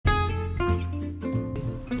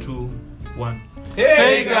One.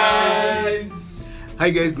 Hey guys! Hi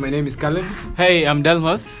guys, my name is Caleb. Hey, I'm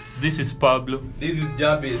Delmas. This is Pablo. This is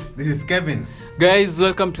Jabir. This is Kevin. Guys,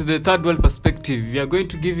 welcome to the Third World Perspective. We are going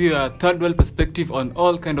to give you a third world perspective on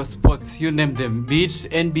all kind of sports. You name them. Beach,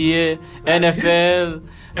 NBA, NFL,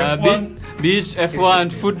 beach,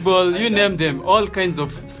 F1, football, you name them. All kinds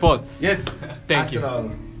of sports. Yes. Thank you.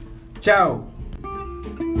 Arsenal. Ciao.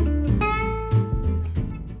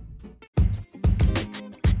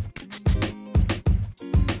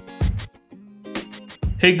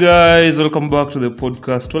 Hey guys, welcome back to the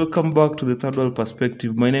podcast. Welcome back to the Third World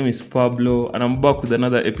Perspective. My name is Pablo and I'm back with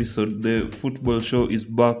another episode. The football show is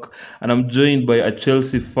back and I'm joined by a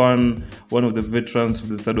Chelsea fan, one of the veterans of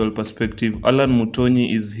the Third World Perspective. Alan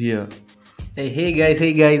Mutonyi is here. Hey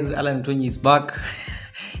guys, Alan Mutonyi is back.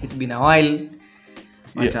 It's been a while.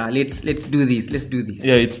 But let's do this.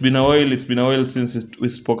 Yeah, it's been a while since we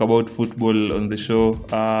spoke about football on the show.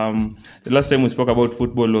 The last time we spoke about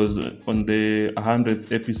football was on the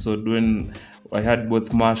 100th episode when I had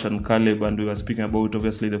both Marsh and Caleb and we were speaking about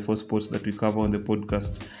obviously the four sports that we cover on the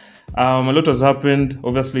podcast. A lot has happened.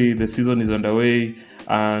 Obviously the season is underway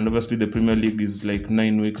and obviously the Premier League is like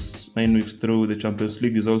 9 weeks through. The Champions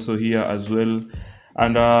League is also here as well.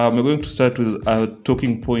 And we're going to start with a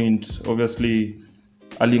talking point. Obviously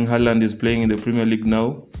Erling Haaland is playing in the Premier League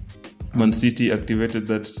now. Man City activated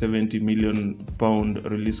that £70 million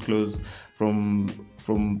release clause from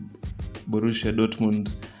Borussia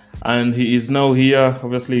Dortmund. And he is now here.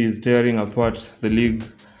 Obviously, he's tearing apart the league.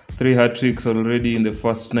 3 hat-tricks already in the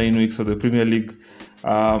first 9 weeks of the Premier League.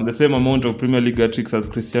 The same amount of Premier League hat-tricks as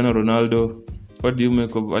Cristiano Ronaldo. What do you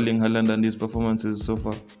make of Erling Haaland and his performances so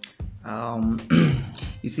far?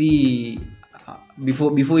 You see,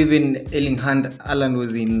 before even Erling Haaland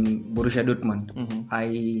was in Borussia Dortmund,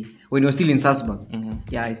 when he was still in Salzburg,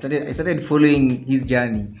 I started following his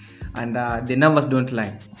journey, and the numbers don't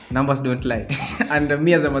lie. And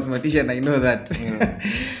me as a mathematician, I know that.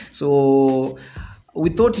 So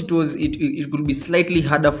we thought it could be slightly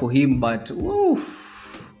harder for him, but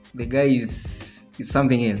the guy is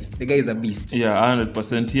something else. The guy is a beast. Yeah,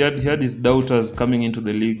 100%. He had his doubters coming into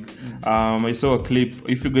the league. I saw a clip.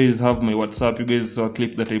 If you guys have my WhatsApp, you guys saw a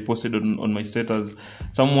clip that I posted on my status.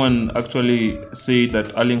 Someone actually said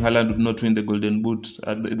that Erling Haaland would not win the Golden Boot.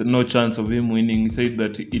 No chance of him winning. He said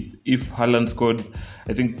that if Haaland scored,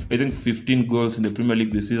 I think 15 goals in the Premier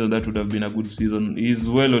League this season, that would have been a good season. He's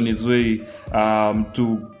well on his way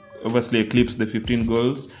to obviously eclipse the 15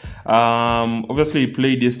 goals. Obviously he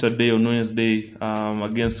played yesterday on Wednesday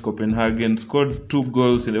against Copenhagen, scored 2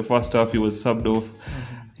 goals in the first half. He was subbed off.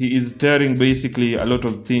 He is tearing basically a lot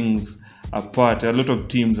of things apart, a lot of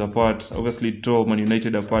teams apart. Obviously tore Man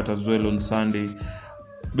United apart as well on Sunday.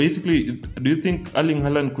 Basically, do you think Erling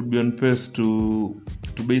Haaland could be on pace to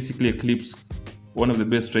basically eclipse one of the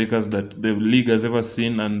best strikers that the league has ever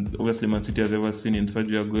seen, and obviously Man City has ever seen, in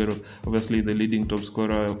Sergio Aguero, obviously the leading top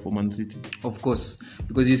scorer for Man City? Of course,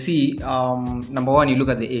 because you see, number one, you look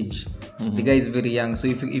at the age. The guy is very young, so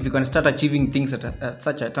if you can start achieving things at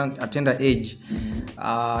such a tender age,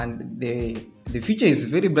 and the future is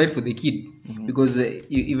very bright for the kid, because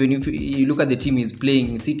even if you look at the team he's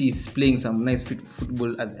playing, City is playing some nice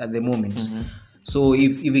football at the moment. So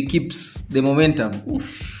if he keeps the momentum,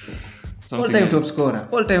 all-time top scorer.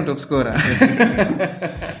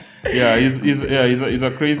 He's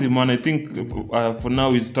a crazy man. I think for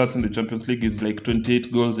now he starts in the Champions League. He's like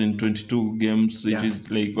 28 goals in 22 games, which is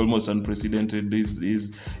like almost unprecedented.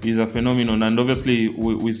 He's a phenomenon, and obviously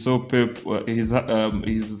we saw Pep his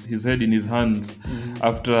head in his hands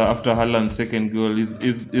after Haaland's second goal.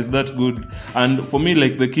 Is that good? And for me,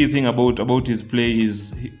 like the key thing about his play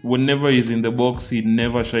is whenever he's in the box, he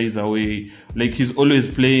never shies away. Like he's always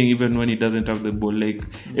playing even when he doesn't have the ball. Like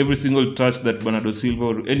every single touch that Bernardo Silva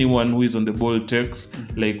or anyone who is on the ball takes,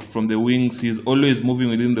 like from the wings, he's always moving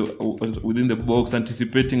within the box,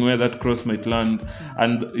 anticipating where that cross might land.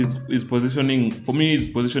 And his positioning, for me, is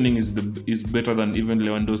better than even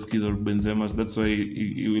Lewandowski's or Benzema's. That's why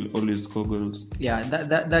he will always score goals. Yeah,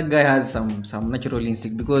 that guy has some natural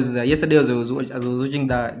instinct, because yesterday as I was watching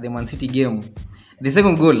the Man City game, the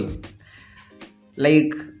second goal,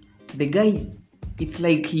 like the guy, it's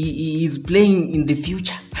like he is playing in the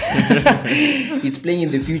future. He's playing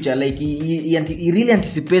in the future. Like he really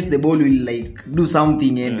anticipates the ball will like do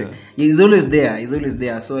something, and he's always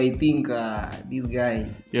there. So I think this guy.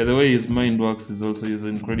 Yeah, the way his mind works is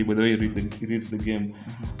incredible. The way he reads the game.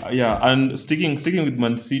 And sticking with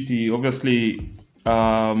Man City, obviously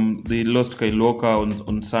They lost Kyle Walker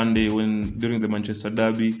on Sunday during the Manchester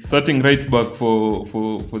derby. Starting right back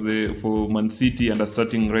for Man City and a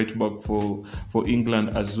starting right back for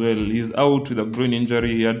England as well. He's out with a groin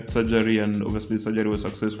injury. He had surgery, and obviously surgery was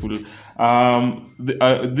successful.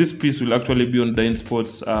 This piece will actually be on Dine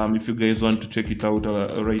Sports if you guys want to check it out,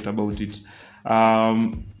 write about it.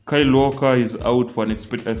 Kyle Walker is out for an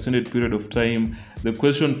extended period of time. The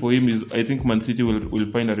question for him is, I think Man City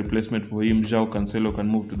will find a replacement for him. João Cancelo can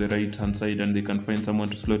move to the right-hand side and they can find someone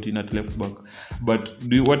to slot in at left back. But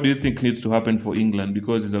what do you think needs to happen for England?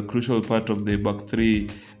 Because it's a crucial part of the back three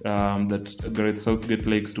that Gareth Southgate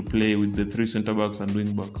likes to play with the three centre-backs and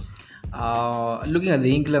wing-backs. Looking at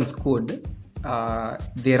the England squad,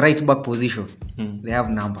 the right-back position, they have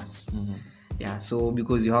numbers. Yeah, so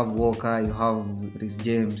because you have Walker, you have Reece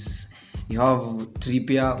James, you have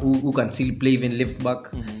Trippier who can still play even left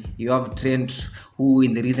back. You have Trent, who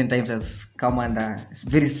in the recent times has come under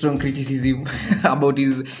very strong criticism about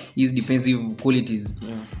his defensive qualities.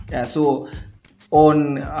 Yeah, so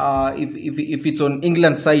on if it's on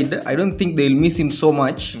England side, I don't think they'll miss him so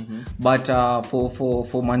much. But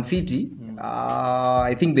for Man City,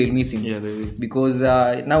 I think they'll miss him. Yeah, they will. Because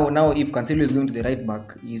now if Cancelo is going to the right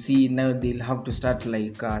back, you see now they'll have to start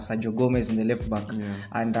like Sergio Gomez in the left back,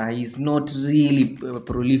 and he's not really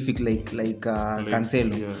prolific like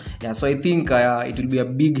Cancelo. Yeah, so I think it will be a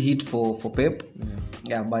big hit for Pep.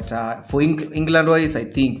 Yeah, but for England wise, I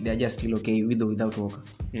think they're just still okay with or without Walker.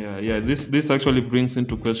 Yeah. This actually brings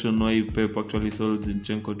into question why Pep actually sold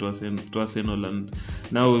Zinchenko to Arsenal, and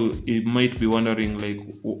now he might be wondering like,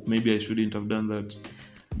 maybe I shouldn't have done that.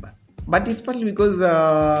 But it's partly because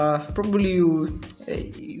probably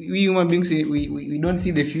we human beings we don't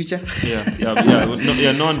see the future.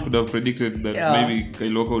 No one could have predicted that maybe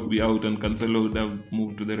Kyle Walker would be out and Cancelo would have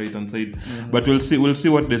moved to the right hand side. But we'll see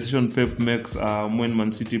what decision Pep makes when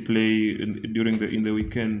Man City play in the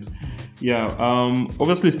weekend.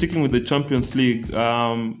 Obviously sticking with the Champions League,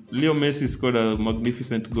 Leo Messi scored a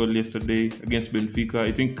magnificent goal yesterday against Benfica.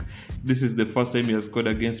 I think this is the first time he has scored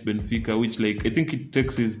against Benfica, which I think it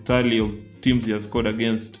takes his tally of teams he has scored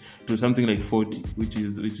against to something like 40, which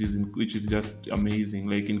is just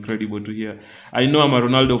amazing, incredible to hear. I know I'm a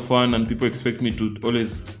Ronaldo fan and people expect me to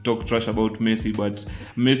always talk trash about Messi, but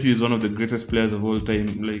Messi is one of the greatest players of all time.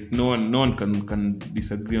 No one can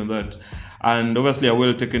disagree on that. And obviously a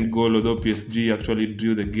well taken goal, although PSG actually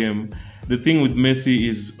drew the game. The thing with Messi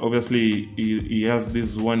is obviously he has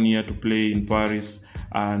this 1 year to play in Paris,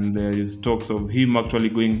 and there is talks of him actually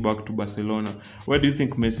going back to Barcelona. Where do you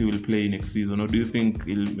think Messi will play next season, or do you think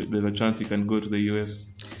there's a chance he can go to the US?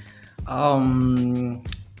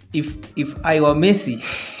 If I were Messi,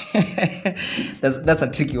 that's a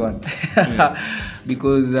tricky one.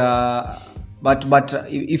 Because but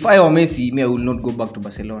if I were Messi, I will not go back to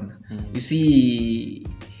Barcelona. You see,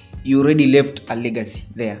 you already left a legacy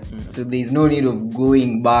there, so there is no need of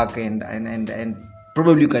going back and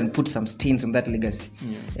probably you can put some stains on that legacy.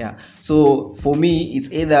 So for me,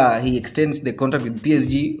 it's either he extends the contract with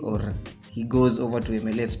PSG or he goes over to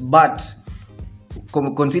MLS. But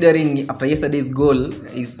considering after yesterday's goal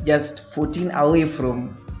is just 14 away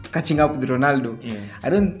from catching up with Ronaldo, I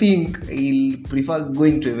don't think he'll prefer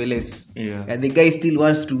going to MLS. The guy still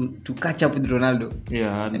wants to catch up with Ronaldo.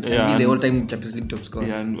 And be the all-time Champions League top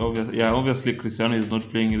scorer. Obviously Cristiano is not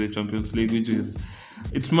playing in the Champions League, which is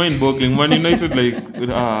mind-boggling. Man United,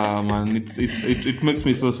 it makes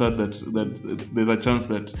me so sad that there's a chance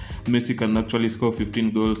that Messi can actually score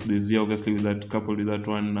 15 goals this year. Obviously, with that coupled with that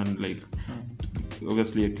one, and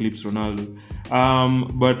obviously eclipse Ronaldo.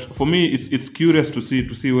 But for me, it's curious to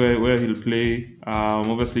see where he'll play.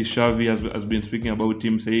 Obviously, Xavi has been speaking about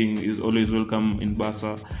him, saying he's always welcome in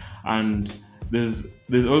Barca, and there's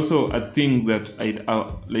also a thing that I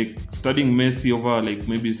studying Messi over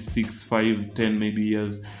maybe 6, 5, 10 maybe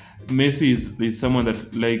years. Messi is someone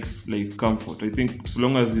that likes comfort. I think so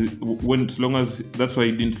long as that's why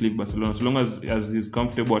he didn't leave Barcelona. So long as he's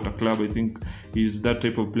comfortable at a club, I think he's that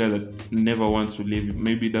type of player that never wants to leave.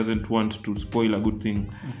 Maybe doesn't want to spoil a good thing.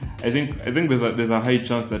 I think there's a high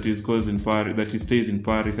chance that he goes in Paris, that he stays in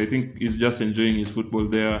Paris. I think he's just enjoying his football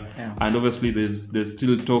there, and obviously there's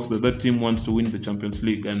still talks that team wants to win the Champions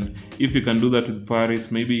League, and if he can do that with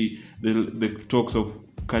Paris, maybe the talks of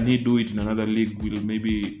can he do it in another league will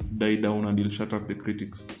maybe die down and he'll shut up the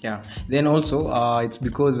critics. Yeah. Then also, it's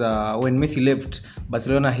because when Messi left,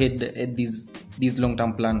 Barcelona had this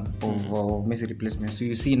long-term plan of Messi replacement. So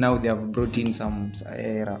you see now they have brought in some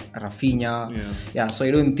Rafinha. Yeah. So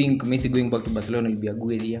I don't think Messi going back to Barcelona will be a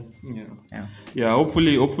good idea. Yeah.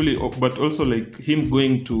 Hopefully, but also like him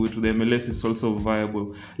going to the MLS is also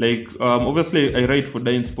viable. Like obviously, I write for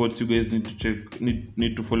Dine Sports. You guys need to check.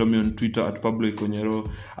 Need to follow me on Twitter at Pablo Iconyero.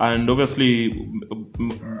 And obviously,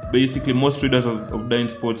 basically most readers of Dine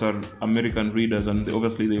Sports are American readers, and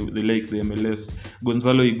obviously they like the MLS.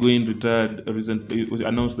 Gonzalo Higuain retired recently.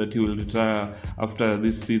 Announced that he will retire after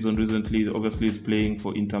this season. Recently, obviously, is playing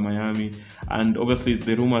for Inter Miami, and obviously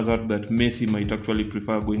the rumors are that Messi might actually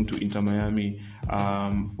prefer going to Inter Miami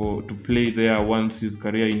to play there once his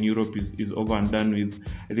career in Europe is over and done with.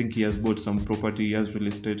 I think he has bought some property. He has real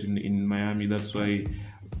estate in Miami. That's why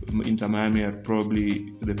Inter Miami are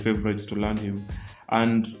probably the favorites to land him.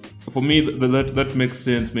 And for me, that makes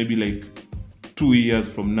sense. Maybe like 2 years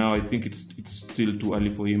from now, I think it's still too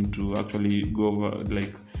early for him to actually go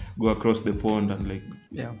across the pond and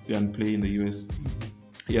and play in the US.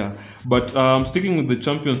 Yeah, but sticking with the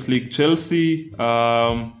Champions League, Chelsea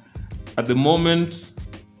at the moment,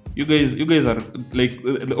 you guys are like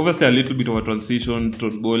obviously a little bit of a transition.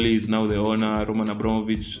 Todd Boehly is now the owner. Roman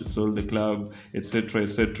Abramovich sold the club, etc.,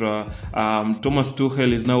 etc. Thomas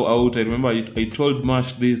Tuchel is now out. I remember I told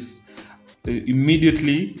Marsh this.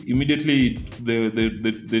 Immediately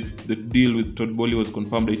the deal with Todd Boehly was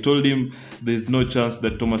confirmed. I told him there's no chance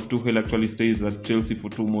that Thomas Tuchel actually stays at Chelsea for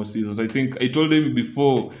 2 more seasons. I think I told him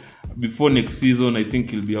before next season I think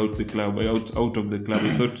he'll be out of the club.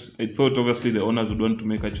 I thought obviously the owners would want to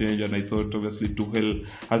make a change, and I thought obviously Tuchel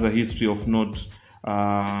has a history of not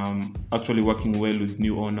actually working well with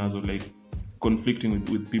new owners or like conflicting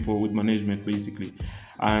with people, with management basically.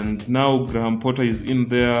 And now Graham Potter is in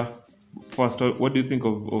there. First, what do you think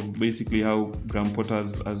of basically how Graham Potter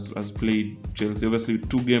has played Chelsea? Obviously,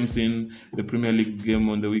 2 games in the Premier League game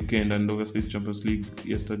on the weekend, and obviously the Champions League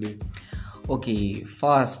yesterday. Okay,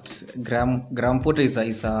 first, Graham Potter is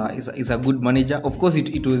a good manager. Of course,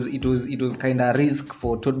 it was kind of risk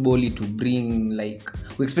for Todd Boehly to bring, like,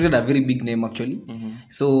 we expected a very big name actually. Mm-hmm.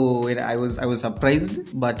 So when I was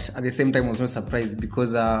surprised, but at the same time I was not surprised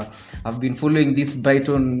because I've been following this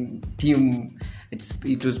Brighton team.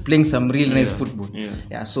 It was playing some real nice football.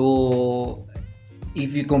 Yeah. So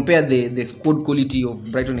if you compare the squad quality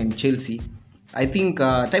of Brighton and Chelsea, I think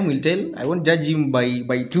time will tell. I won't judge him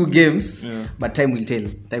by 2 games, but time will tell.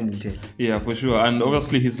 Yeah, for sure. And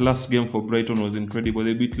obviously his last game for Brighton was incredible.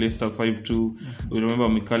 They beat Leicester 5-2. Mm-hmm. We remember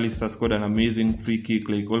McAllister scored an amazing free kick,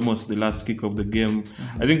 like almost the last kick of the game.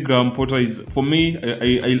 Mm-hmm. I think Graham Potter is, for me,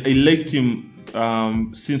 I liked him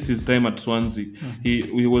since his time at Swansea.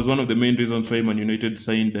 Mm-hmm. He was one of the main reasons why Man United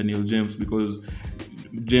signed Daniel James, because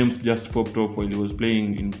James just popped off while he was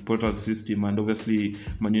playing in Potter's system, and obviously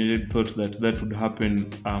Man United thought that would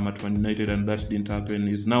happen at Man United, and that didn't happen.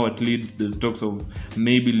 He's now at Leeds. There's talks of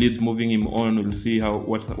maybe Leeds moving him on. We'll see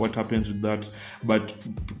what happens with that. But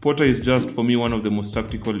Potter is just, for me, one of the most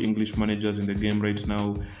tactical English managers in the game right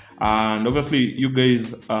now. And obviously, you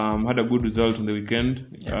guys had a good result on the weekend.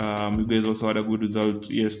 You guys also had a good result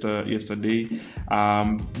yesterday,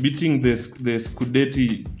 beating the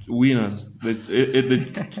Scudetti winners, the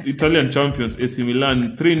Italian champions, AC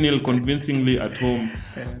Milan, 3-0 convincingly at home.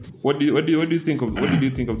 What do you think of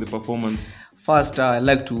the performance? First, I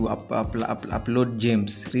like to upload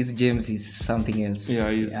James. Reece James is something else.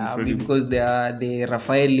 Because the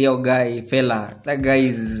Rafael Leo guy, that guy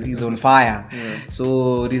is on fire.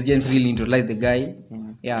 So Reece James really neutralized the guy.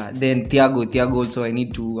 Then Thiago also, I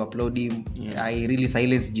need to upload him. I really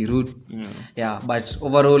silenced Giroud. But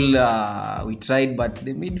overall we tried, but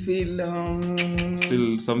the midfield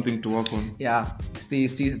still something to work on. They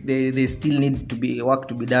still need to be work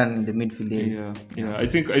to be done in the midfield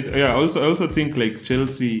area. I also think like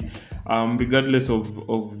Chelsea, regardless of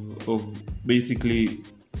basically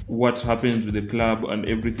what happens with the club and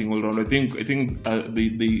everything all around, I think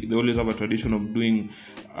they always have a tradition of doing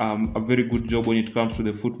a very good job when it comes to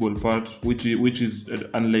the football part, which is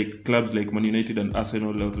unlike clubs like Man United and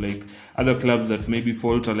Arsenal, or like other clubs that maybe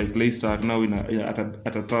falter, like Leicester are now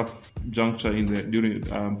at a tough juncture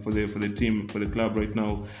for the club right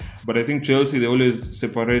now. But I think Chelsea, they always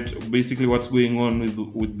separate basically what's going on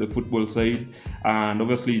with the football side. And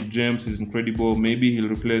obviously James is incredible. Maybe he'll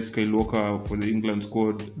replace Kyle Walker for the England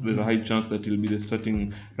squad. There's a high chance that he'll be the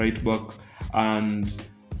starting right back. And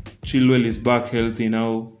Chilwell is back healthy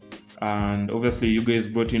now. and obviously you guys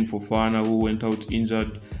brought in Fofana, who went out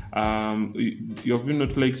injured. You have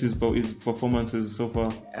not liked his performances so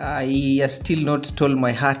far? He has still not stole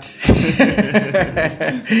my heart.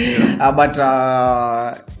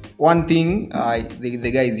 But one thing,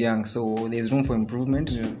 the guy is young, so there's room for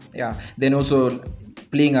improvement. Yeah. Then also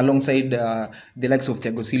playing alongside the likes of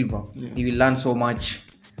Thiago Silva, he will learn so much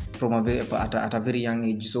from at a very young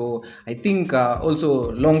age. So I think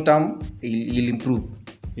also long term he'll improve.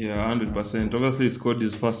 Yeah, 100%. Obviously, he scored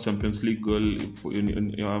his first Champions League goal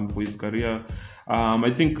for his career.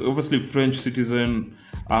 I think, obviously, French citizen.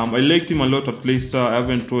 I liked him a lot at Leicester. I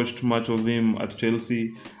haven't watched much of him at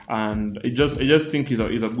Chelsea, and I just think he's a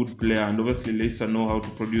good player. And obviously, Leicester know how to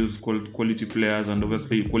produce quality players, and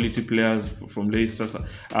obviously, quality players from Leicester.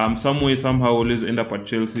 Some way, somehow, always end up at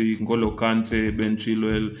Chelsea. N'Golo Kante, Ben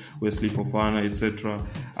Chilwell, Wesley Fofana, etc.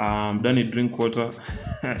 Danny Drinkwater,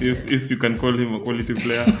 if you can call him a quality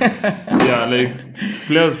player. Yeah, like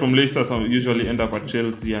players from Leicester usually end up at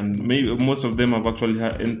Chelsea, and maybe most of them have actually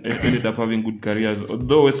ended up having good careers.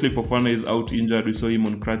 Although Wesley Fofana is out injured, we saw him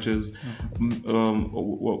on crutches.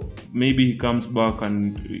 Maybe he comes back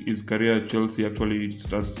and his career at Chelsea actually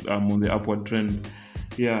starts on the upward trend.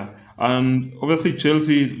 Yeah, and obviously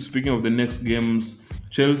Chelsea. Speaking of the next games,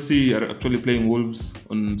 Chelsea are actually playing Wolves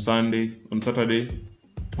on Saturday.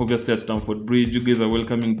 Obviously at Stamford Bridge. You guys are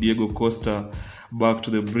welcoming Diego Costa back to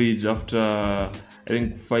the bridge after I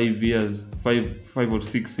think 5 or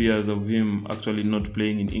 6 years of him actually not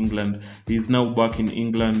playing in England. He's now back in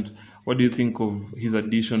England. What do you think of his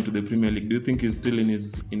addition to the Premier League? Do you think he's still in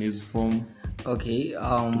his form? Okay.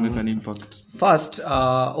 To make an impact. First,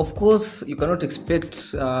 of course, you cannot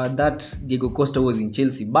expect that Diego Costa was in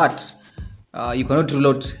Chelsea, but you cannot rule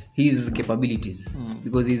out his capabilities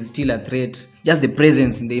because he's still a threat. Just the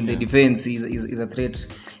presence in the defense is a threat.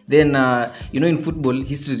 Then in football,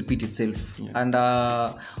 history repeats itself, and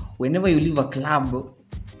whenever you leave a club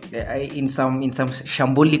in some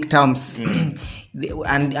shambolic terms,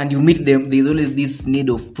 and you meet them, there's always this need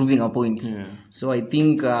of proving a point. So I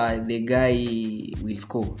think the guy will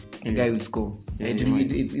score. It's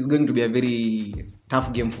going to be a very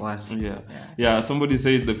tough game for us. Yeah. Somebody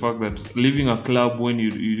said the fact that leaving a club when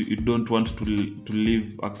you don't want to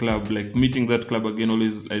leave a club, like meeting that club again,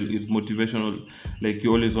 always is motivational. Like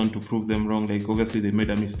you always want to prove them wrong. Like obviously they made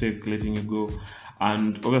a mistake letting you go.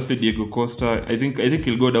 And obviously Diego Costa, I think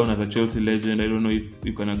he'll go down as a Chelsea legend. I don't know if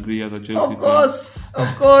you can agree as a Chelsea fan.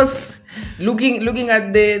 Of course. Looking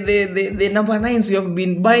at the number 9s you have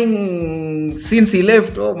been buying since he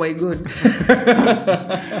left. Oh my god.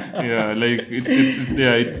 Yeah, like it's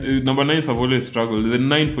number 9s have always struggled. The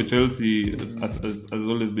 9 for Chelsea has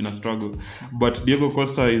always been a struggle. But Diego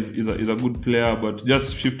Costa is a good player. But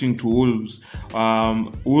just shifting to Wolves,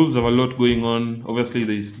 Wolves have a lot going on. Obviously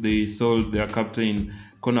they sold their captain.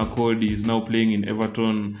 Conor Cody is now playing in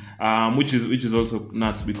Everton, which is also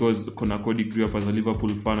nuts because Conor Cody grew up as a Liverpool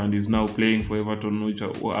fan and is now playing for Everton, which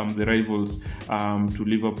are the rivals to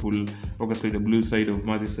Liverpool, obviously the blue side of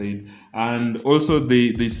Merseyside. And also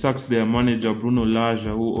they sacked their manager Bruno Lage,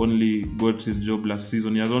 who only got his job last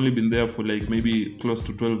season. He has only been there for like maybe close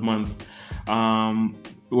to 12 months.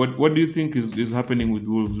 What do you think is happening with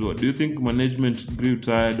Wolves? Do you think management grew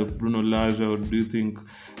tired of Bruno Lage, or do you think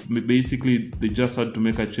basically they just had to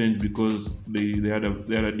make a change because they had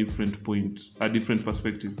a different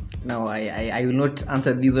perspective? No, I will not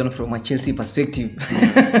answer this one from a Chelsea perspective,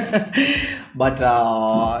 but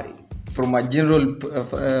from a general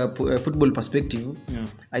football perspective,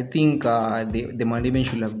 I think the management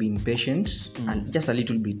should have been patient just a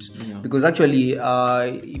little bit, because actually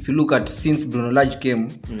if you look at since Bruno Lage came,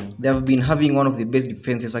 they have been having one of the best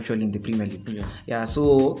defenses actually in the Premier League.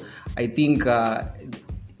 So I think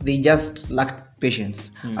they just lacked patience,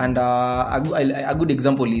 and a good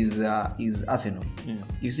example is Arsenal.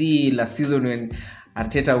 You see, last season when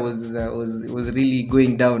Arteta was really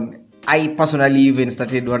going down, I personally even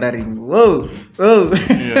started wondering, whoa.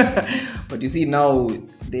 But you see now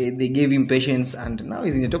they gave him patience, and now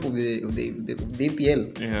he's in the top of the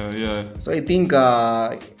EPL. So I think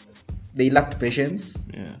they lacked patience.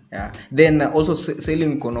 Then also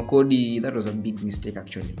selling Conor Cody, that was a big mistake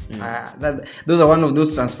actually. Those are one of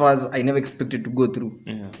those transfers I never expected to go through.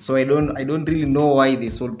 So I don't really know why they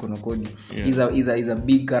sold Conor Cody. He's a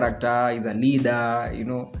big character. He's a leader.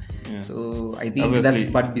 So I think obviously, that's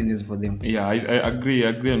bad business for them. I agree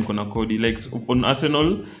on Conor Cody. Like on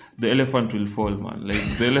Arsenal, the elephant will fall, man. Like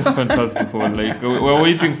the elephant has to fall. Like we're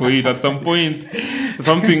waiting for it. At some point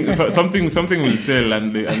something will tell,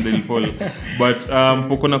 and they'll fall. But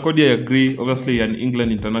for Konakodi, I agree. Obviously, an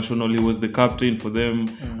England international, he was the captain for them,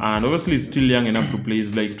 and obviously he's still young enough to play.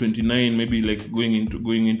 He's like 29, maybe like going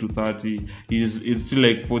into 30. He's still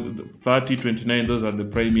like for 30, 29. Those are the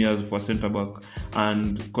prime years for centre back.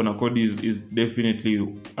 And Konakodi is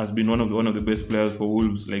definitely has been one of the best players for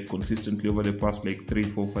Wolves, like consistently over the past like 3,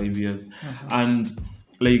 4, 5 years, and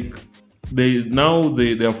like. They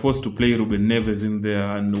are forced to play Ruben Neves in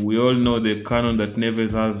there, and we all know the cannon that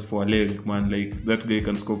Neves has for a leg, man. Like that guy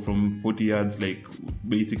can score from 40 yards. Like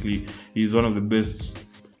basically, he's one of the best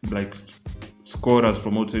like scorers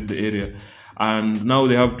from outside the area. And now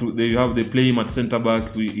they play him at centre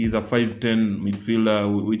back. He's a 5'10" midfielder,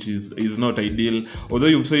 which is not ideal. Although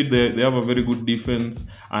you've said they have a very good defense,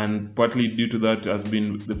 and partly due to that has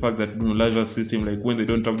been the fact that Bruno Lage's system, like when they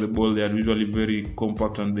don't have the ball, they are usually very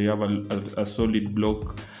compact and they have a solid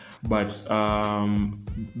block. But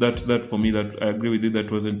that for me, that I agree with you,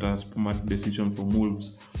 that wasn't a smart decision from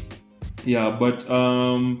Wolves. Yeah, but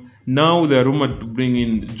now they are rumored to bring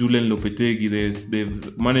in Julen Lopetegui, the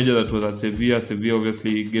manager that was at Sevilla. Sevilla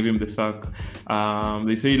obviously gave him the sack.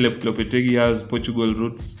 They say Lopetegui has Portugal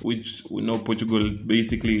roots, which we know Portugal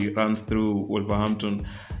basically runs through Wolverhampton.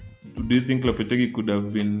 Do you think Lopetegui could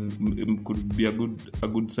be a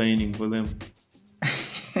good signing for them?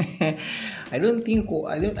 I don't.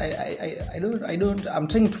 I'm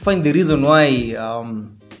trying to find the reason why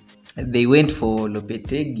they went for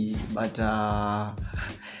Lopetegui, but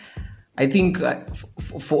I think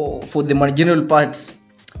for the marginal part,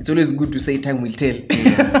 it's always good to say time will tell.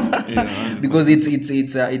 Because it's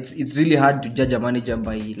really hard to judge a manager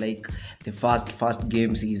by like the first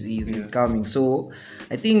games he's coming. So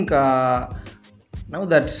I think now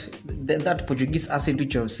that Portuguese accent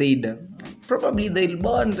which you have said, probably they'll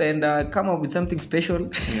bond and come up with something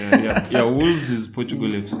special. Wolves is Portugal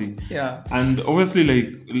FC. Yeah. And obviously,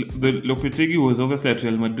 like the Lopetegui was obviously at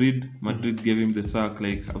Real Madrid. Madrid gave him the sack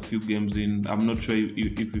like a few games in. I'm not sure if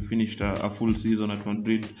he finished a full season at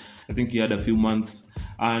Madrid. I think he had a few months.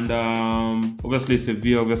 And obviously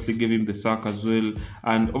Sevilla gave him the sack as well.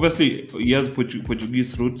 And obviously he has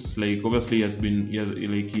Portuguese roots. Like obviously he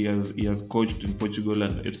has coached in Portugal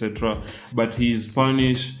and etc. But he is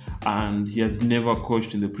Spanish and he has never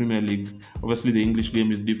coached in the Premier League. Obviously the English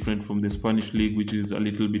game is different from the Spanish league, which is a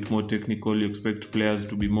little bit more technical. You expect players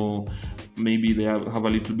to be more, maybe they have a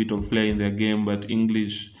little bit of flair in their game, but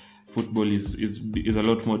English football is a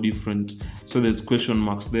lot more different. So there's question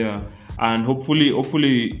marks there. And hopefully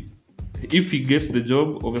if he gets the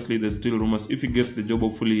job, obviously there's still rumors, if he gets the job,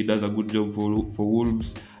 hopefully he does a good job for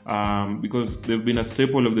Wolves, because they've been a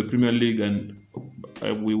staple of the Premier League and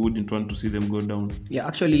we wouldn't want to see them go down. Yeah,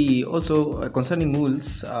 actually also concerning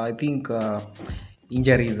Wolves, I think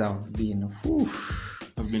injuries have been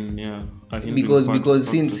because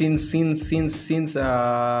since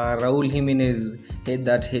Raul Jimenez had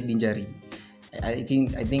that head injury, I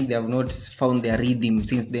think they have not found their rhythm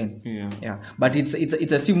since then. Yeah. But it's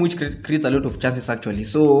a team which creates a lot of chances actually.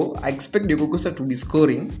 So I expect the Gogosa to be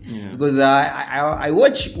scoring because I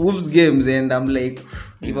watch Wolves games and I'm like,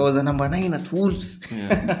 if I was a number 9 at Wolves.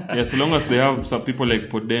 So long as they have some people like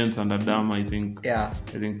Podence and Adama, I think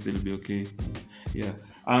they'll be okay. Yeah.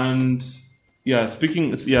 And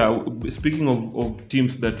speaking of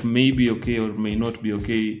teams that may be okay or may not be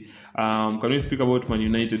okay, can we speak about Man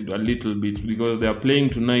United a little bit, because they are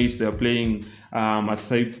playing tonight. They are playing a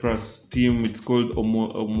Cyprus team. It's called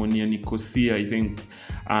Omonia Nicosia, I think,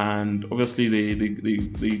 and obviously they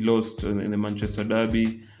lost in the Manchester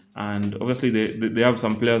derby. And obviously they have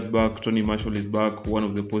some players back. Tony Marshall is back, one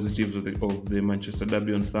of the positives of the Manchester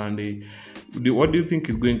derby on Sunday. What do you think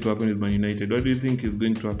is going to happen with Man United? What do you think is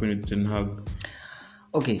going to happen with Ten Hag?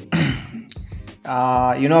 Okay,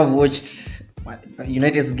 I've watched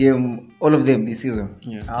United's game, all of them this season.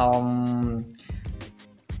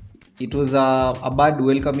 It was a bad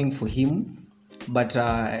welcoming for him, but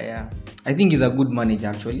I think he's a good manager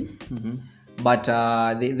actually. But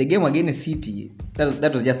the game against City,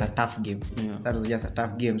 that was just a tough game. That was just a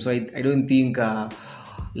tough game. So I don't think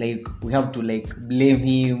we have to blame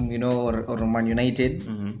him, or Man United.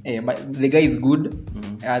 But the guy is good.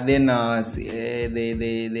 Then the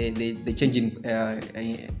change in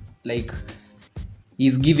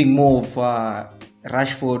he's giving more of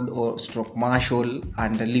Rashford or stroke Marshall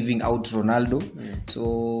and leaving out Ronaldo.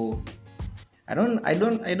 So I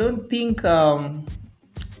don't think the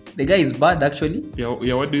guy is bad actually.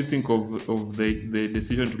 What do you think of the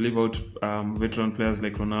decision to leave out veteran players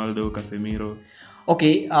like Ronaldo, Casemiro?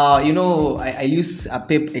 Okay, I use a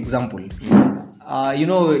Pep example. You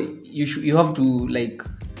have to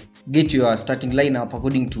get your starting lineup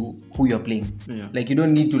according to who you're playing. Yeah. Like you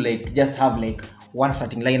don't need to like just have like one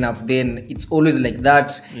starting lineup, then it's always like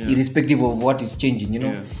that, irrespective of what is changing, you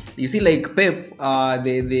know. Yeah. You see, like Pep,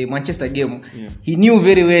 the Manchester game, Yeah. he knew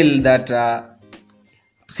very well that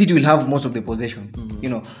City will have most of the possession, you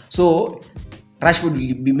know. So Rashford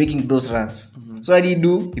will be making those runs. So what did he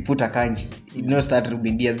do? He put Akanji. He did not start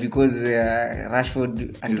Ruben Diaz because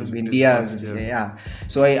Rashford and Ruben Diaz. Yeah.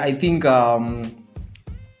 So I think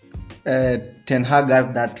Ten Hag has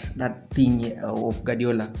that thing of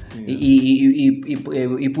Guardiola.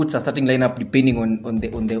 He puts a starting lineup depending on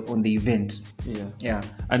the event. Yeah.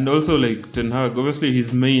 And also like Ten Hag, obviously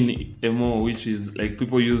his main MO, which is like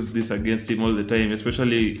people use this against him all the time,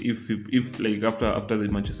 especially if like after the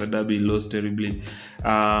Manchester derby he lost terribly.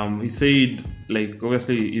 He said like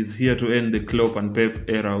obviously he's here to end the Klopp and Pep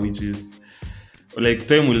era, which is like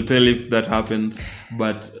time will tell if that happens,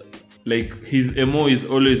 but like his MO is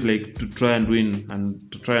always like to try and win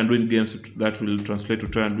games that will translate to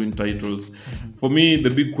try and win titles. For me, the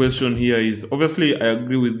big question here is obviously I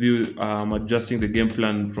agree with you adjusting the game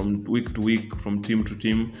plan from week to week, from team to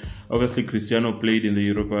team. Obviously Cristiano played in the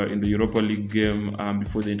Europa League game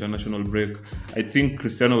before the international break. I think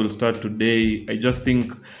Cristiano will start today. I just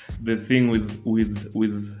think the thing with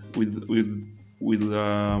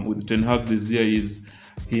Ten Hag this year is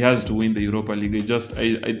he has to win the Europa League.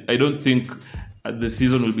 I don't think the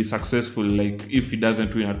season will be successful like if he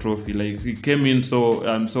doesn't win a trophy. Like he came in so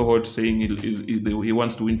hot saying he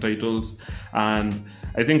wants to win titles, and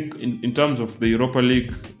I think in terms of the Europa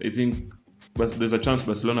League, I think there's a chance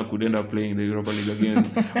Barcelona could end up playing the Europa League again.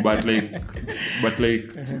 but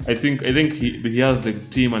I think he has the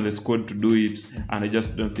team and the squad to do it, and I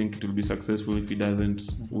just don't think it will be successful if he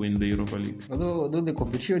doesn't win the Europa League. Although the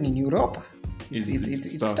competition in Europe,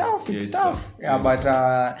 it's tough. It's tough. Yeah, but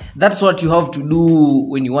that's what you have to do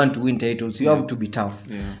when you want to win titles. You have to be tough.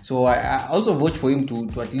 Yeah. So I also vote for him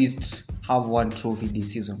to at least have one trophy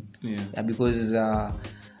this season. Yeah. Because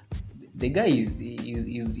the guy is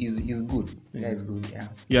good. The guy is good.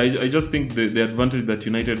 Yeah, I just think the advantage that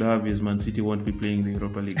United have is Man City won't be playing the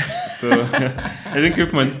Europa League. So I think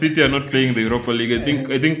if Man City are not playing the Europa League, I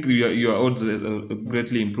think your odds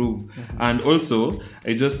greatly improve. And also,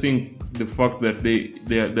 I just think the fact that they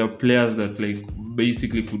are players that like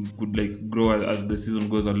basically could like grow as the season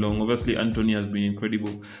goes along. Obviously, Anthony has been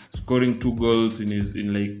incredible, scoring 2 goals in his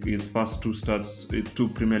first 2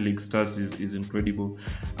 Premier League starts is incredible,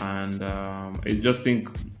 and I just think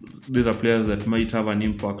these are players that might have an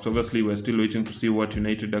impact. Obviously, we're still waiting to see what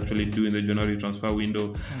United actually do in the January transfer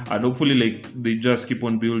window, and hopefully, like they just keep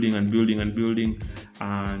on building, and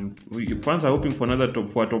fans are hoping for a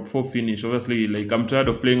top 4 finish. Obviously, like I'm tired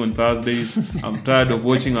of playing on Thursdays. I'm tired of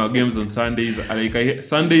watching our games on Sundays.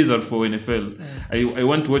 Sundays are for NFL. I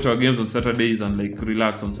want to watch our games on Saturdays and like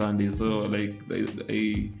relax on Sundays. So like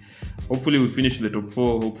hopefully we finish the top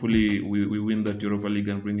 4. Hopefully we win that Europa League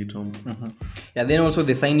and bring it home. Yeah. Then also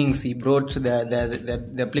the signings he brought,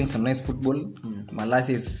 they're playing some nice football. Malas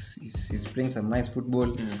is playing some nice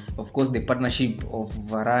football. Of course, the partnership of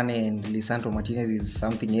Varane and Lisandro Martinez is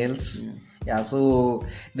something else. Yeah, so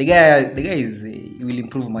the guy he will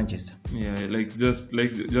improve Manchester. Yeah,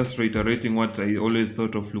 just reiterating what I always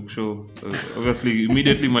thought of Luke Shaw. Obviously,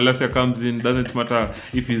 immediately Malacia comes in. Doesn't matter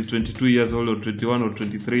if he's 22 years old or 21 or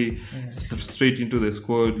 23. Straight into the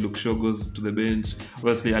squad. Luke Shaw goes to the bench.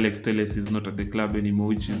 Obviously, Alex Telles is not at the club anymore,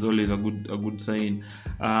 which is always a good sign.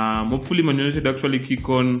 Hopefully, Man United actually kick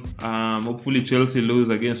on. Hopefully, Chelsea lose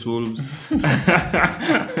against Wolves.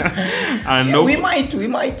 And we might.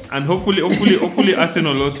 And hopefully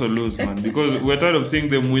Arsenal also lose, man, because we're tired of seeing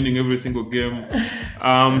them winning every single game.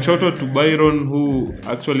 Shout out to Byron, who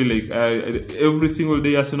actually every single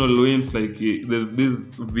day Arsenal wins. Like there's this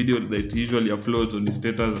video that he usually uploads on his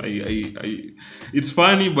status. It's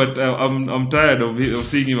funny, but I'm tired of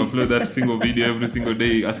seeing him upload that single video every single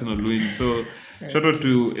day Arsenal wins. So shout out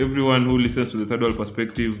to everyone who listens to the Third World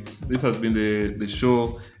Perspective. This has been the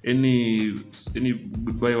show. Any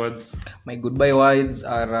goodbye words? My goodbye words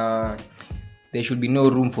are there should be no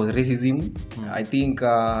room for racism. I think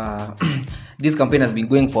this campaign has been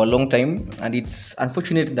going for a long time, and it's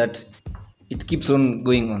unfortunate that it keeps on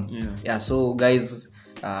going on. Yeah, so guys,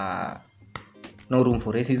 no room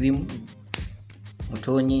for racism.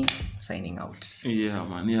 Mutonyi signing out. Yeah,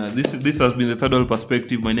 man. Yeah, this has been the Third World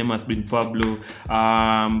Perspective. My name has been Pablo.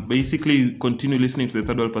 Basically, continue listening to the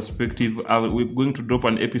Third World Perspective. We're going to drop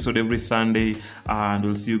an episode every Sunday, and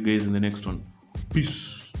we'll see you guys in the next one.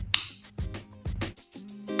 Peace.